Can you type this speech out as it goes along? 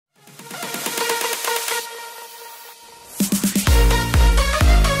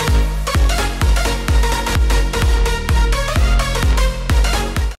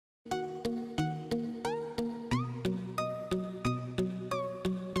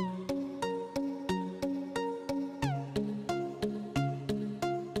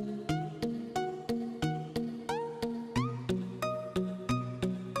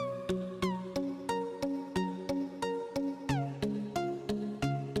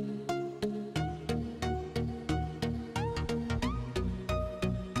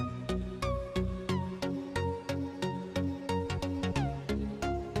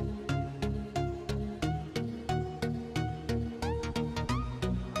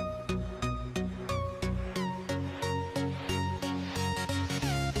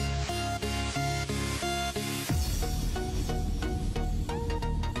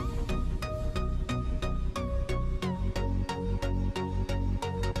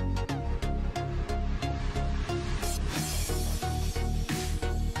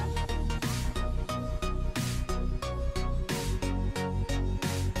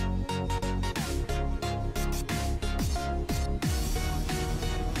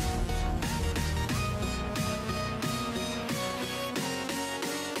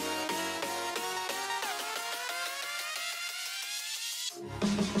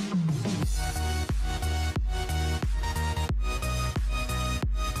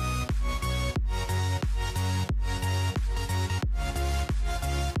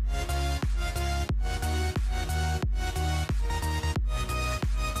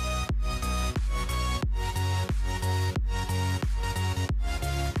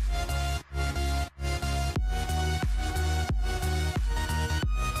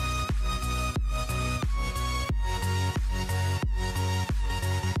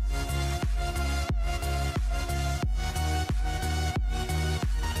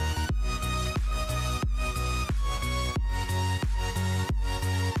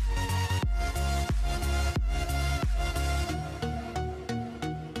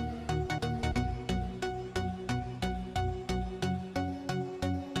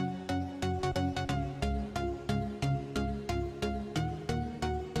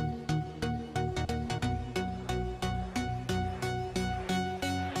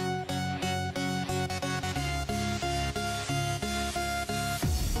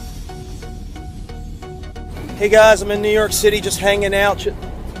Hey guys, I'm in New York City just hanging out.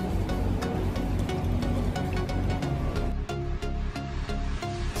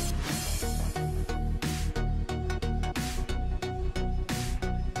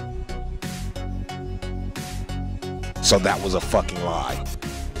 So that was a fucking lie.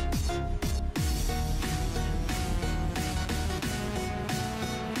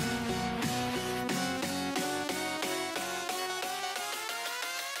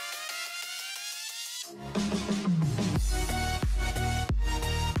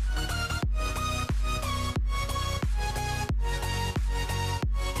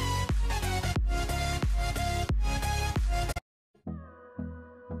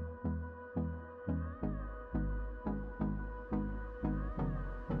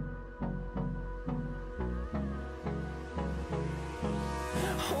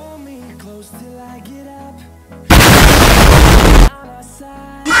 Hold me close till I get up. On our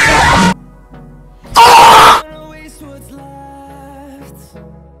side. Don't wanna waste what's left.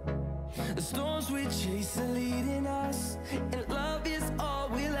 The storms we chase are leading us, and love is all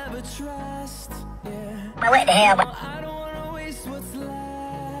we'll ever trust. Yeah. What the hell? I don't wanna waste what's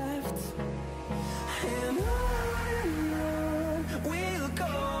left. And on we'll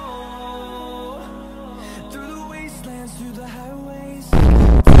go, through the wastelands, through the highways.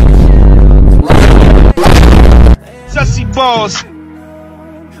 Sussy balls.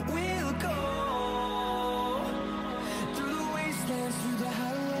 We'll go, through the wastelands, through the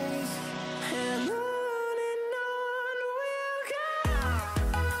highways, and on we'll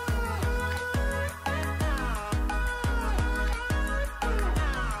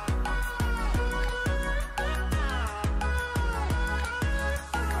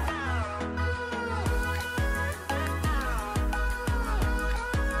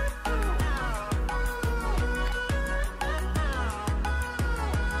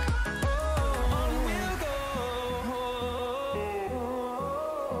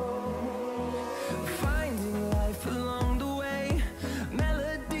finding life along the way,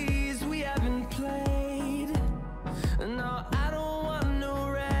 melodies we haven't played. No, I don't want no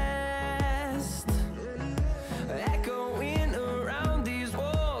rest. Echoing around these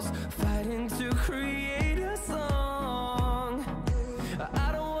walls, fighting to create a song.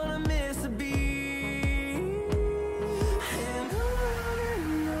 I don't wanna miss a beat. And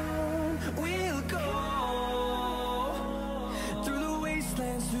on we'll go, through the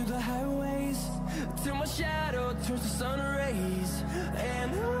wastelands, through the highways, till my shadow turns to sun rays.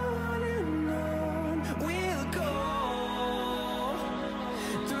 And on we'll go,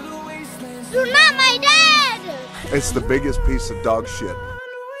 through the wastelands. You're not my dad! It's the biggest piece of dog shit.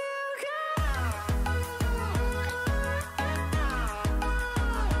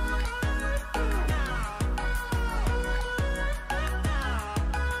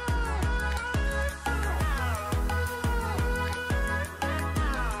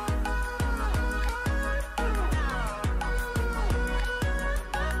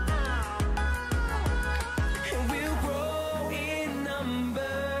 And we'll grow in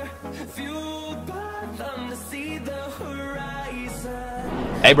number, fueled by them to see the horizon.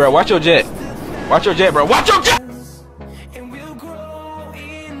 Hey, bro, watch your jet. Watch your jet, bro. Watch your jet. And we'll grow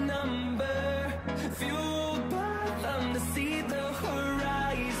in number, fueled by them to see the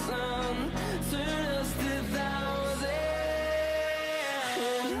horizon, turn us to thousands.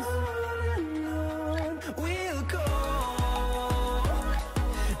 And on we'll go,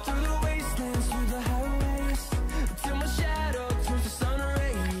 through the wastelands, through the highways, till my shadow turns to sun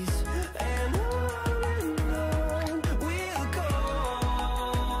rays. And on we'll go,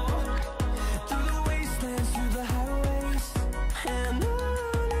 through the wastelands, through the highways, and on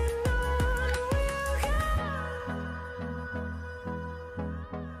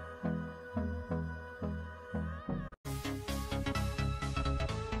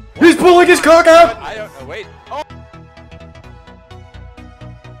He's pulling his cock out! I don't know. Wait. Oh.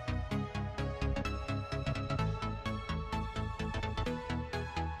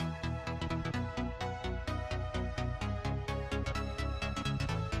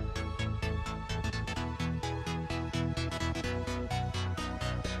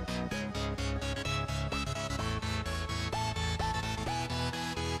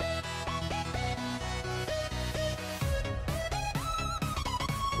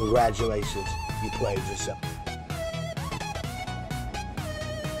 Congratulations, you played yourself.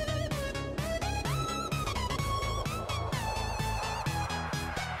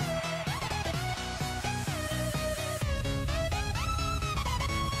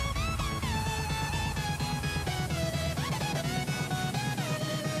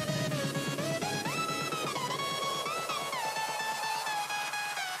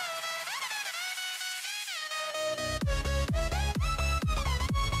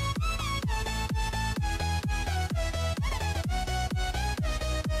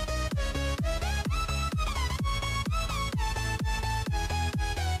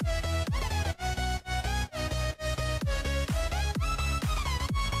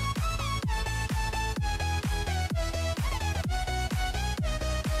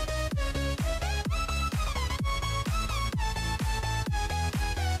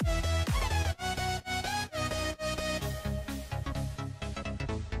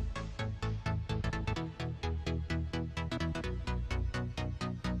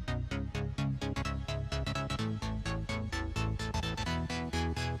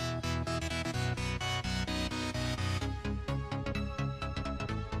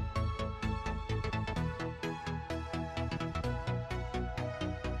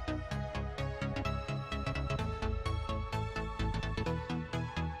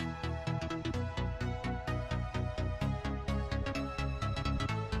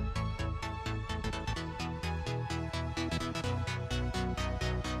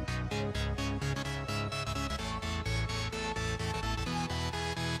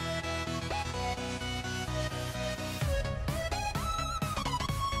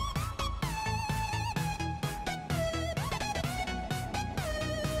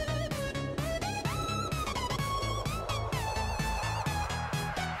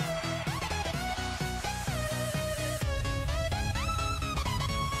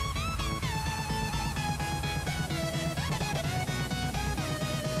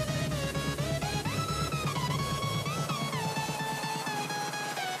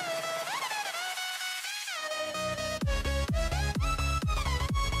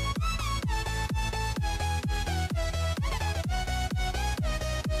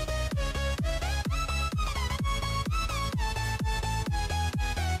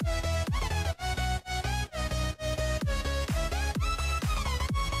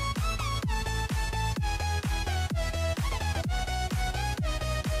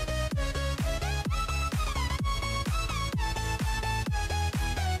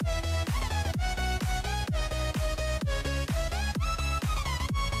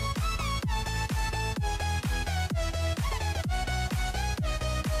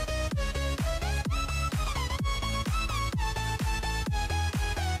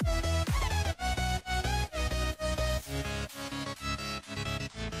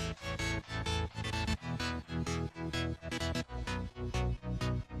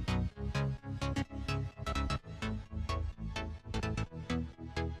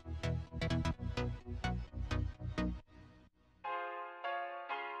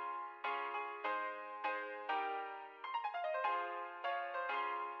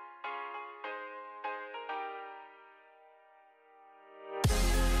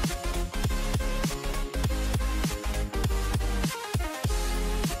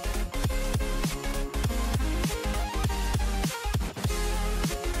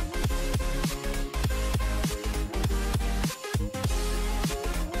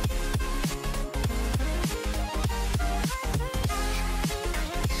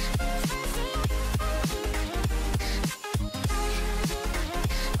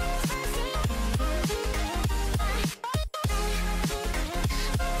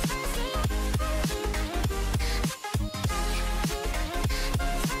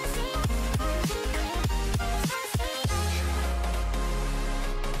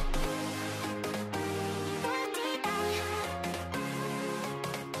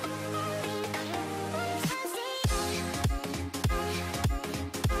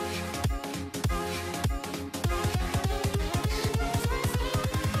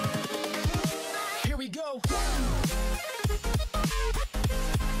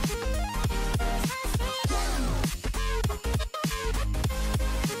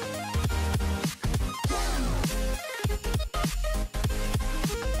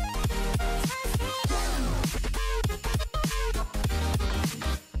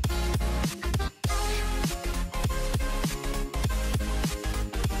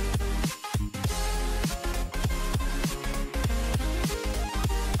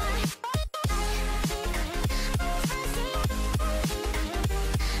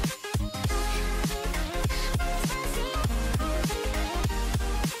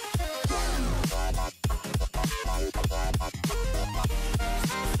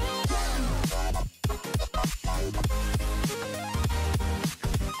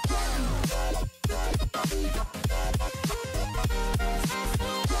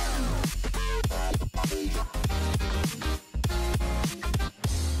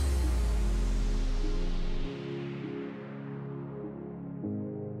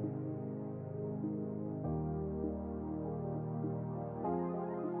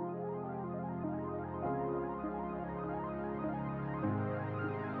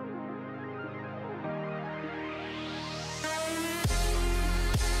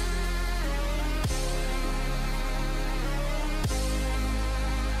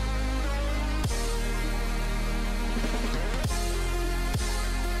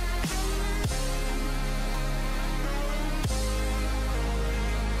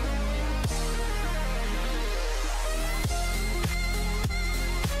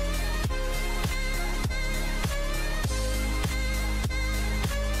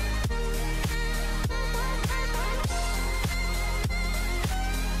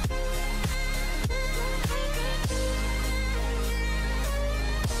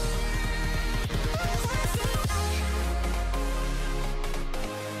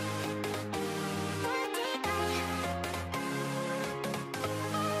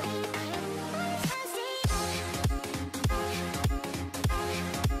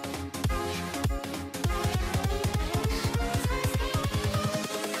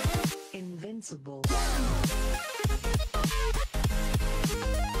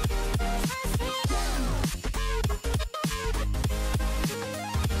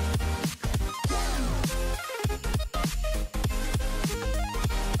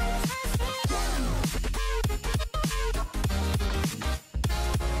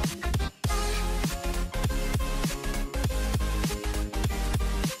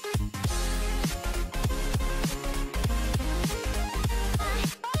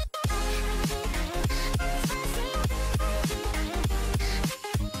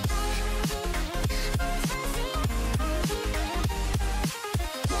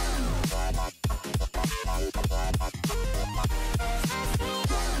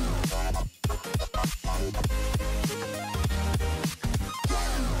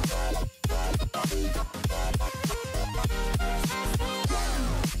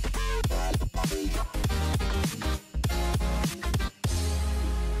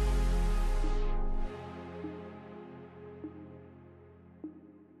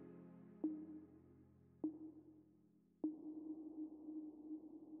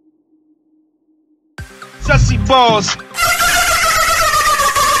 see balls.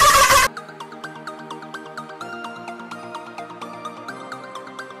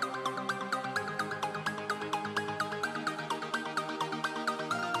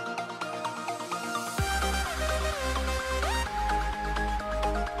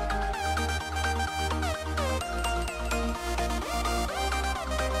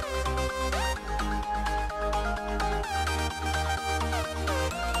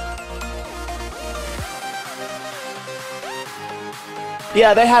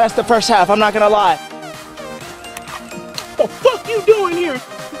 Yeah, they had us the first half, I'm not gonna lie. What the fuck you doing here?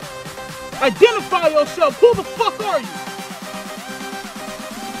 Identify yourself. Who the fuck are you?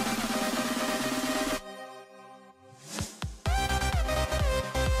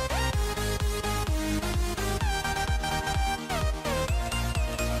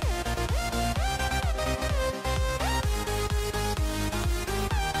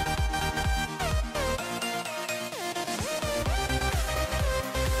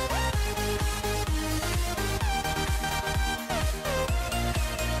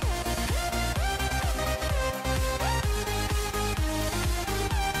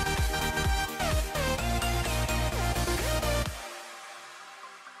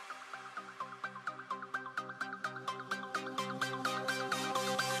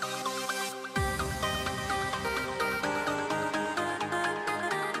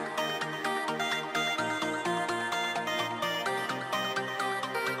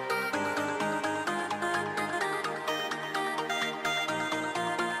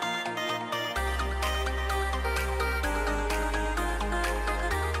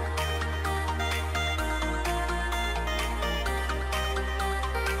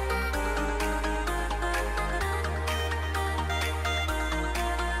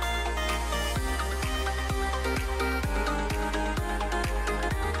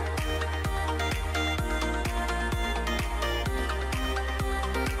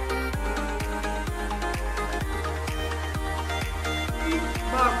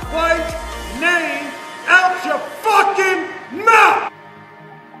 My wife's name out your fucking mouth!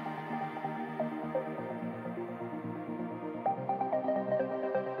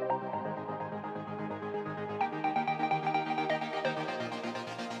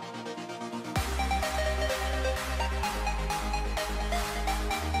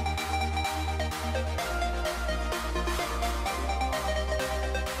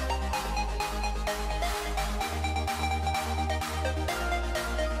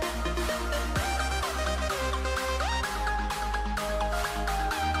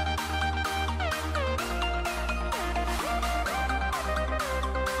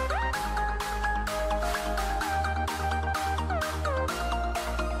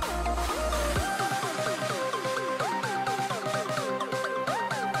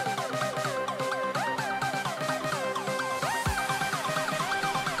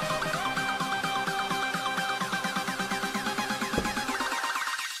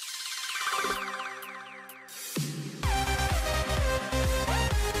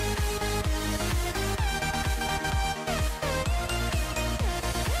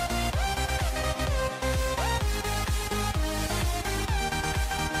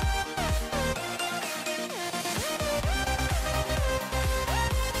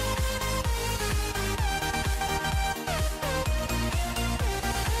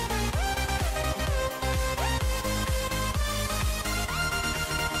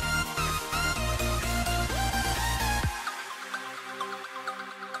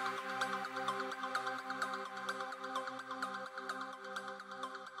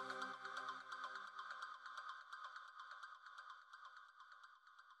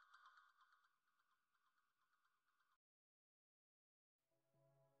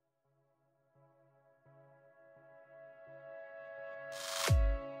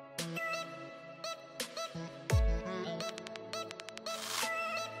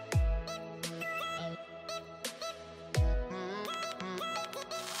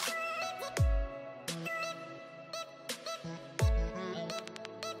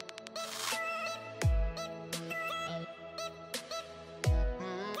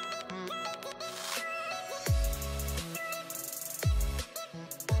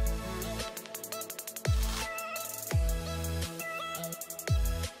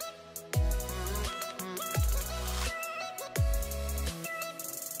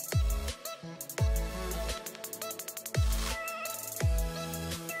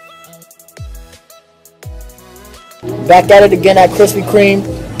 Back at it again at Krispy Kreme.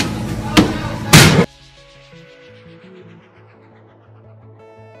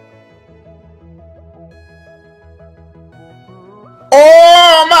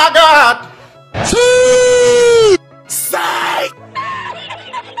 Oh my God!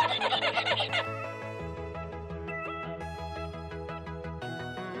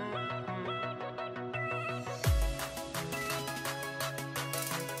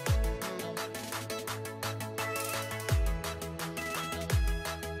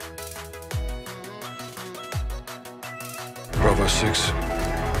 Bravo 6.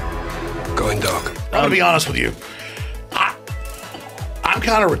 Going dark. I'm gonna be honest with you. I'm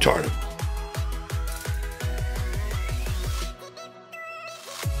kind of retarded.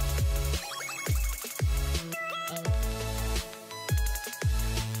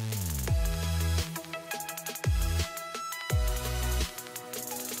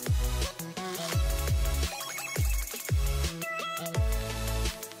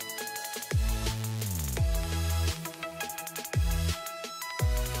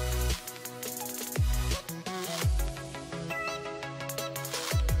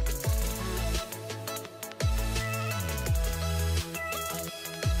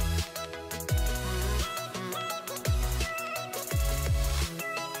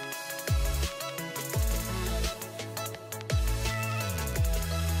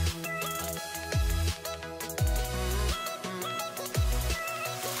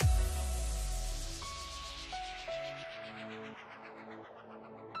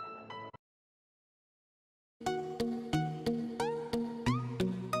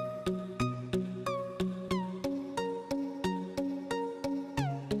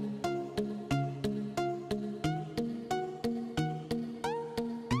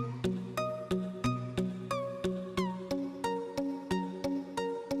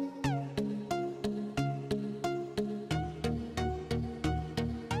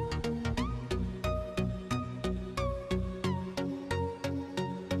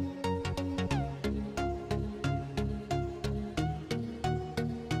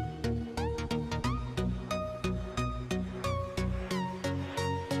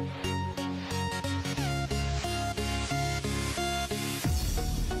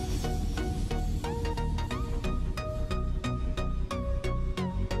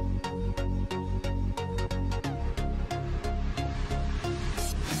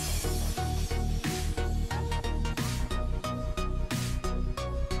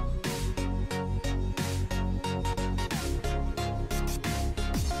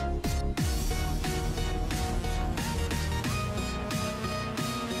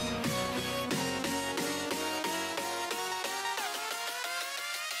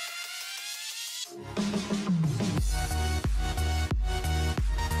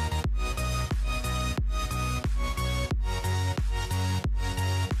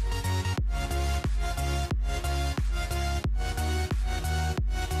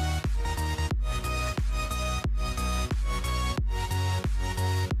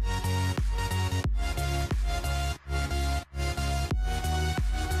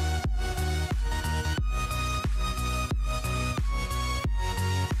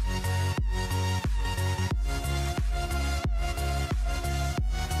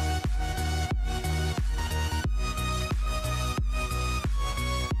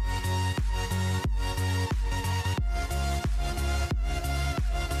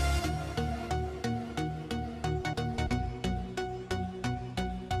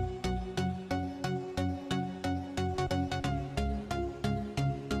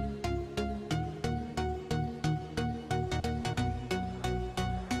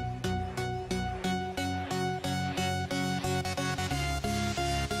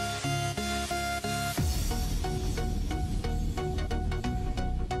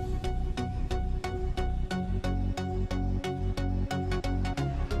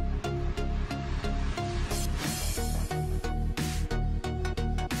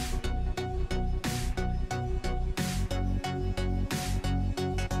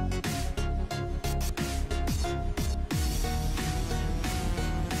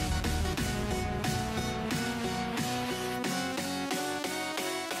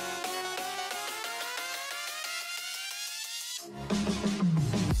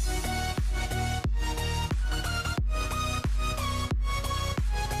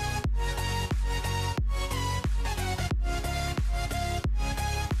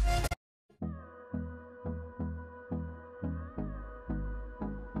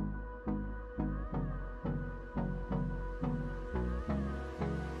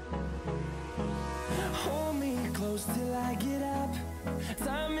 close till I get up.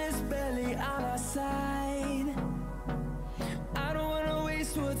 Time is barely on our side. I don't wanna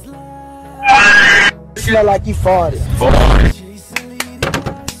waste what's left. Smell like you farted. Chasing leading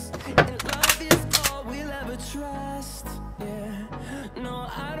us, and love is all we'll ever trust. Yeah, no,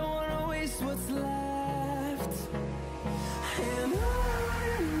 I don't wanna waste what's left. And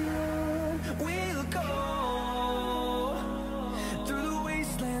on we'll go, through the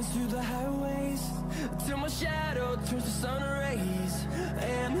wastelands, through the highways, till my shadow turns to sun rays.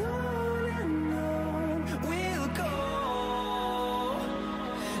 And on we'll go,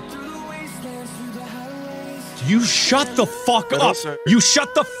 through the wastelands, through the highways. You shut the fuck up. You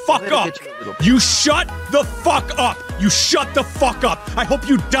shut the fuck up. You shut the fuck up. You shut the fuck up. I hope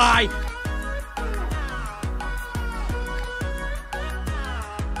you die.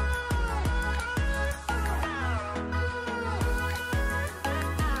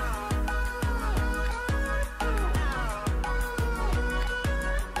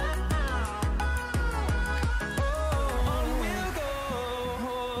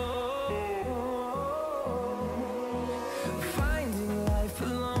 Finding life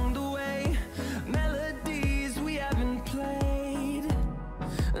along the way, melodies we haven't played.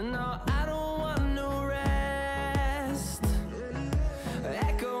 No, I don't want no rest.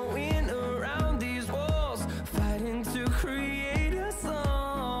 Echoing around these walls, fighting to create a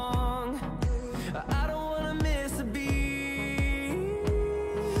song. I don't wanna miss a beat.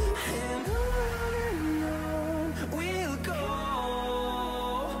 And on we'll go,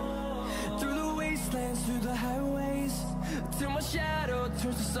 through the wastelands, through the highways, till my shadow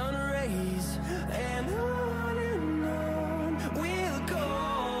turns to sun rays. And on we'll go,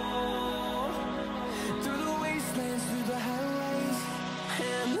 through the wastelands, through the highways,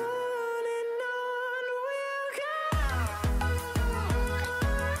 and on we'll go.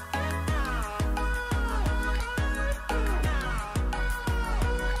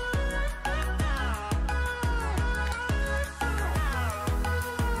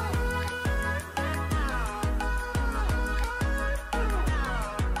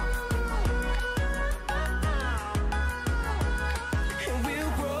 And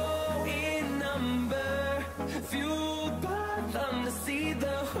we'll grow in number, fueled by them to see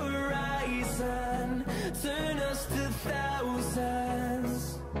the horizon, turn us to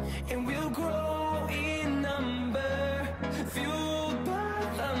thousands. And we'll grow in number, fueled by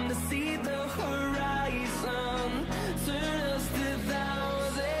them to see the horizon, turn us to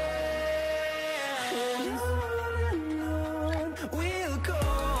thousands. And on we'll go,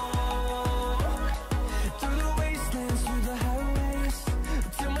 through the wastelands, through the highways,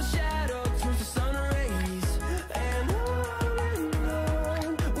 till my shadow turns to sun rays. And on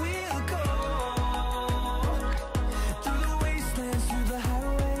we'll go, through the wastelands, through the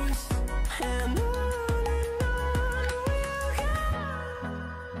highways, and on we'll go.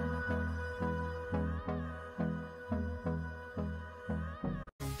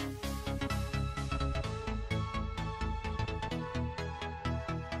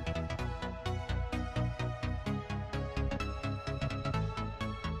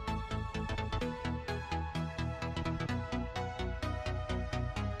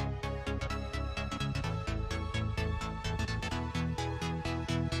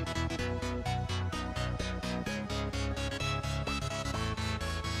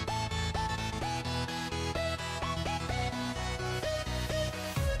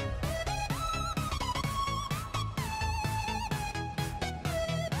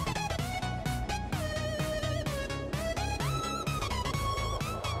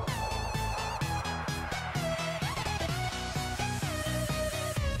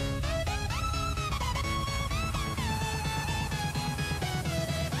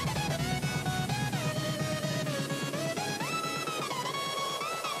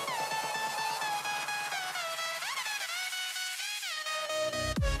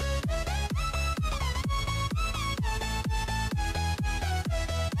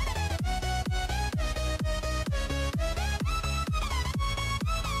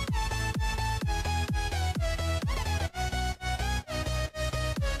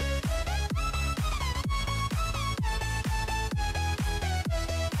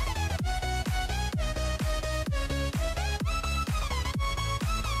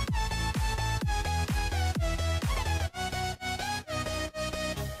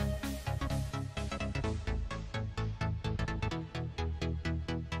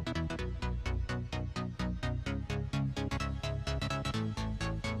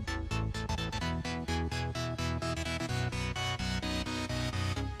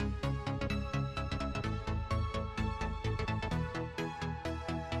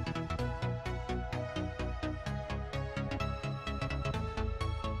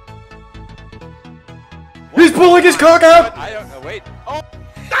 He's pulling his cock out! I don't know. Wait. Oh.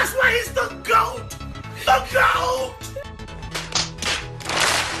 That's why he's the GOAT! The GOAT!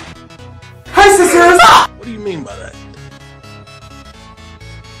 Hi, sisters! What do you mean by that?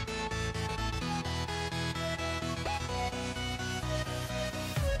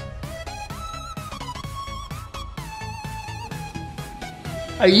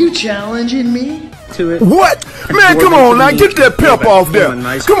 Are you challenging me to it? What? Man, come on now, get that pep off there.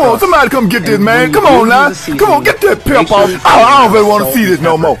 Come on, somebody come get this, man. Come on now. Come on, get that pep off. I don't really want to see this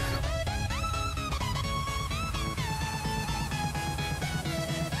no more.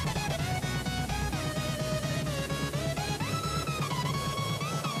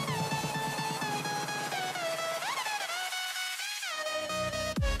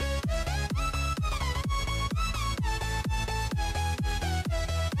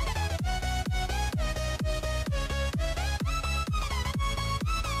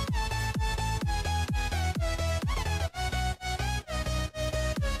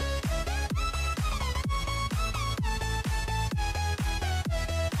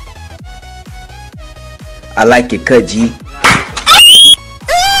 I like it, cut G.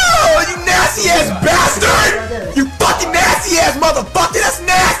 Oh, you nasty ass bastard! You fucking nasty ass motherfucker! That's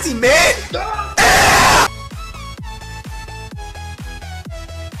nasty, man!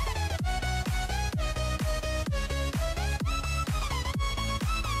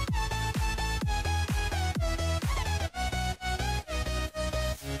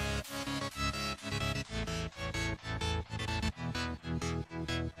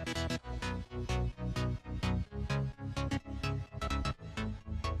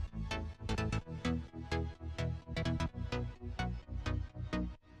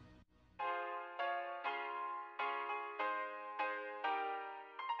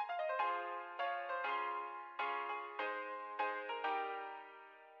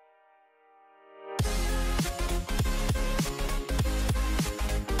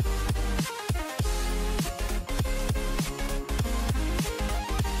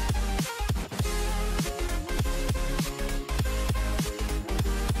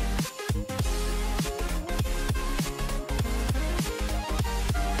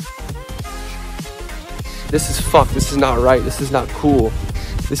 This is fucked. This is not right. This is not cool.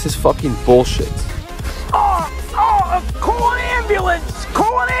 This is fucking bullshit. Call an ambulance!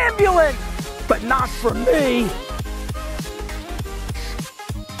 Call an ambulance! But not for me!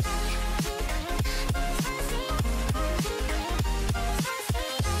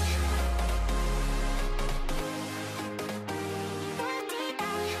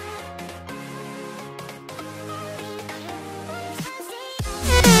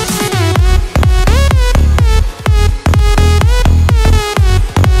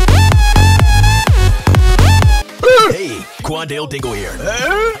 Hey, Quandale Dingle here.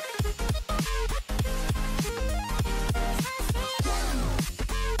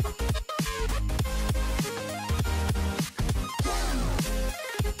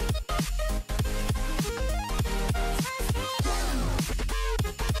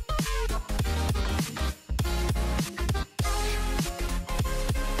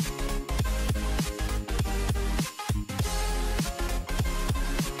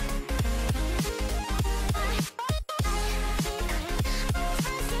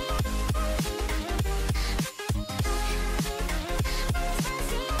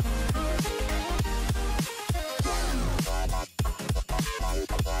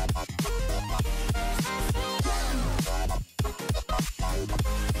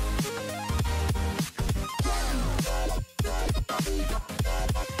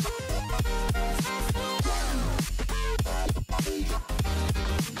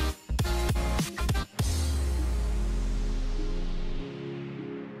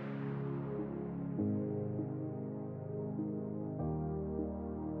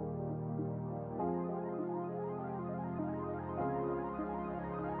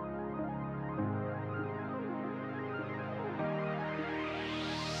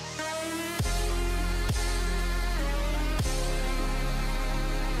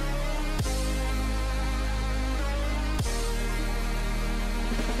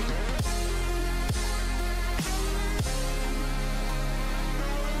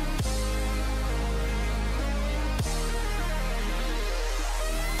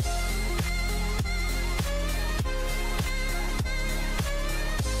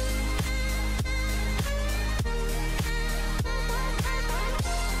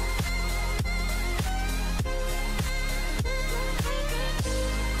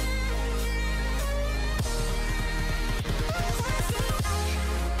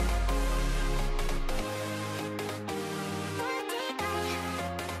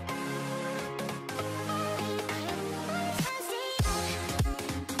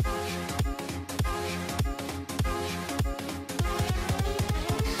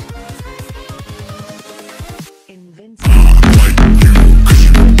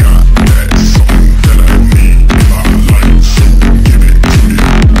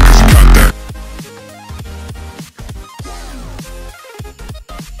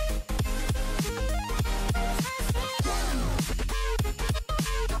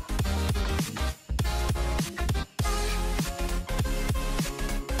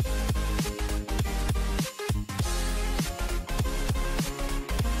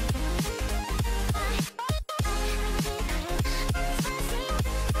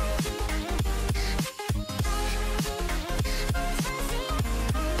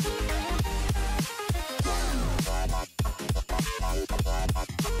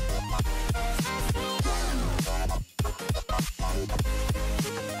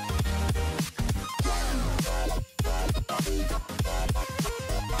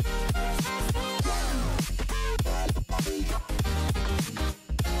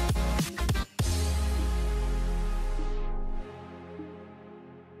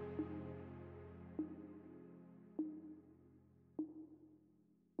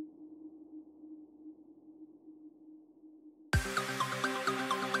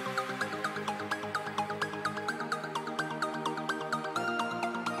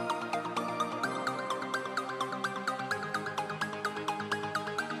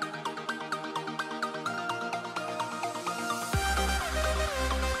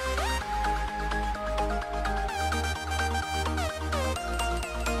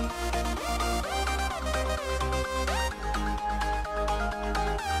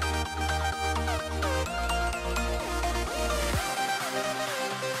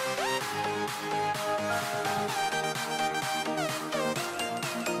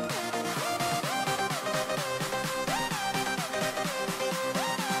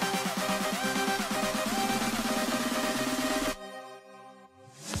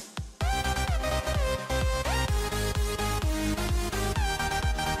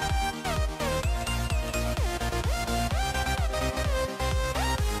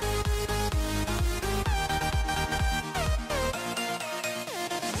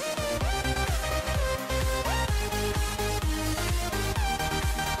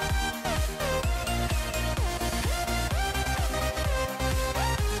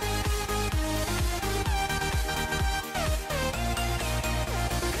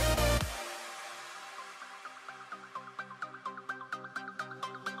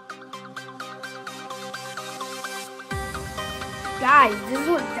 Guys, this is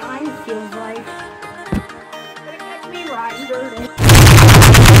what dying feels like. Gonna catch me riding dirty.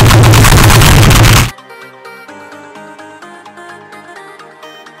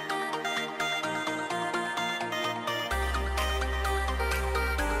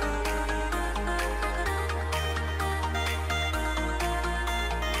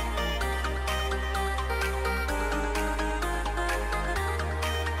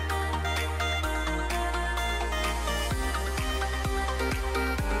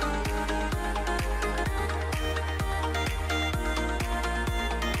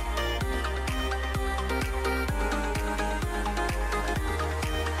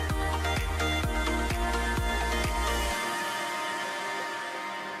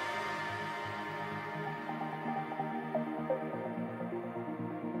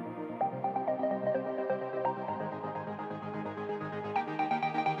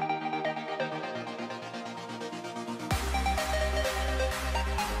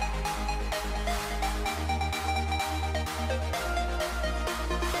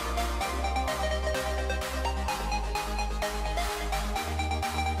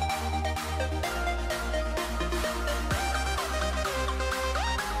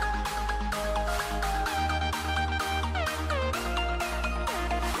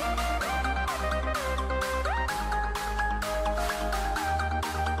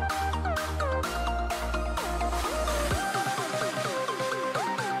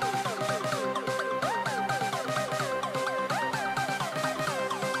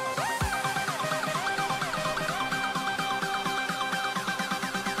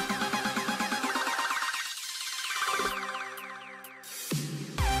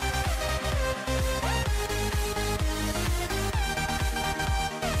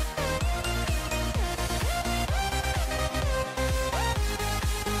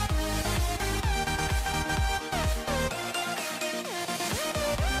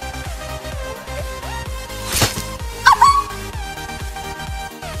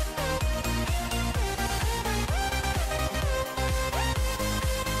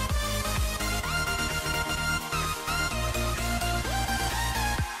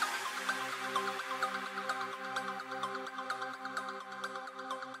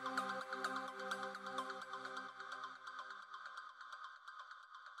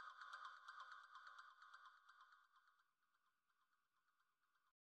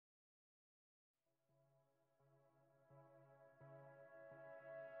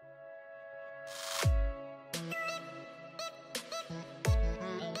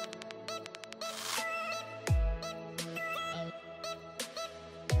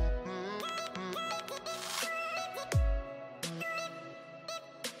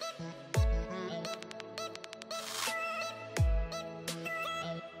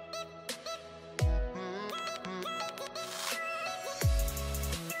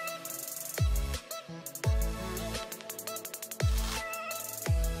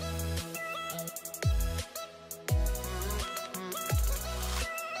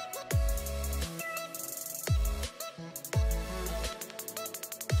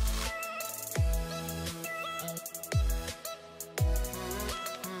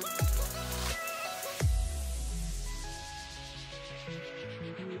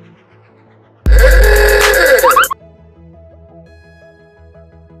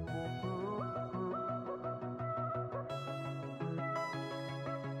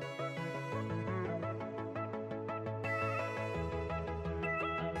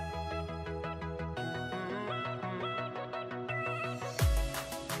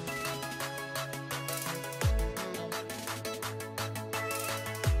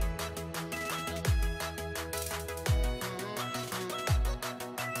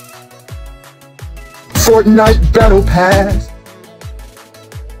 Fortnite Battle Pass.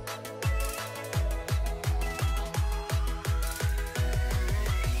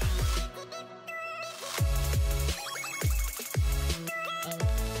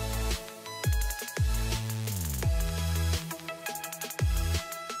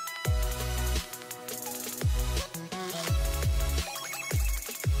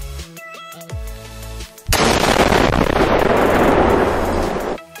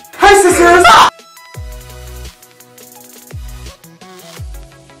 Hi, sisters!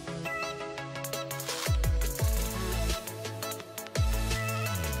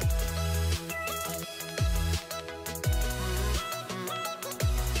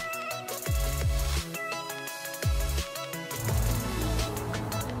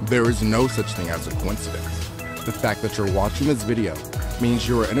 There is no such thing as a coincidence. The fact that you're watching this video means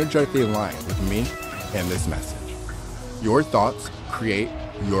you are energetically aligned with me and this message. Your thoughts create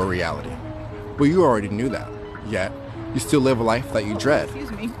your reality. But you already knew that, yet you still live a life that you dread.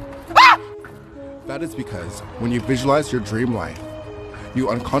 Excuse me. That is because when you visualize your dream life, you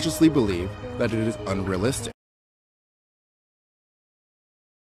unconsciously believe that it is unrealistic.